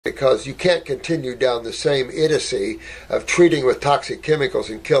because you can't continue down the same idiocy of treating with toxic chemicals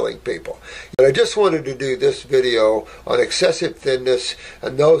and killing people. But I just wanted to do this video on excessive thinness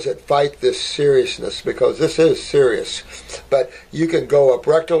and those that fight this seriousness, because this is serious. But you can go up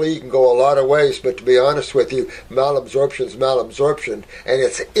rectally, you can go a lot of ways, but to be honest with you, malabsorption is malabsorption, and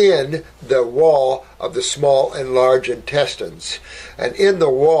it's in the wall of the small and large intestines. And in the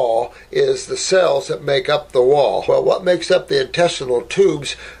wall is the cells that make up the wall. Well, what makes up the intestinal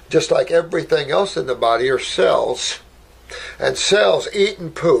tubes, just like everything else in the body, are cells. And cells eat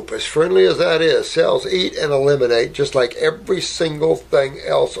and poop. As friendly as that is, cells eat and eliminate just like every single thing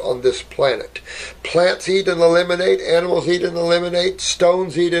else on this planet. Plants eat and eliminate, animals eat and eliminate,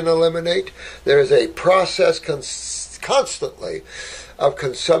 stones eat and eliminate. There is a process constantly of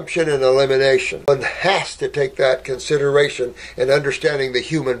consumption and elimination. One has to take that consideration in understanding the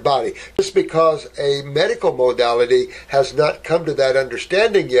human body. Just because a medical modality has not come to that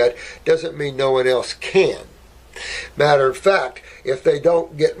understanding yet doesn't mean no one else can. Matter of fact, if they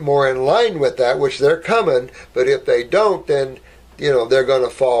don't get more in line with that, which they're coming, but if they don't, then they're going to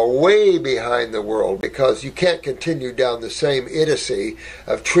fall way behind the world, because you can't continue down the same idiocy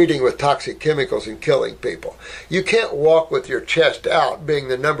of treating with toxic chemicals and killing people. You can't walk with your chest out being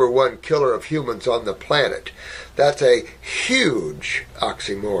the #1 killer of humans on the planet. That's a huge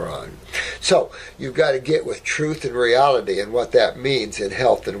oxymoron. So you've got to get with truth and reality and what that means in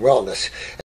health and wellness.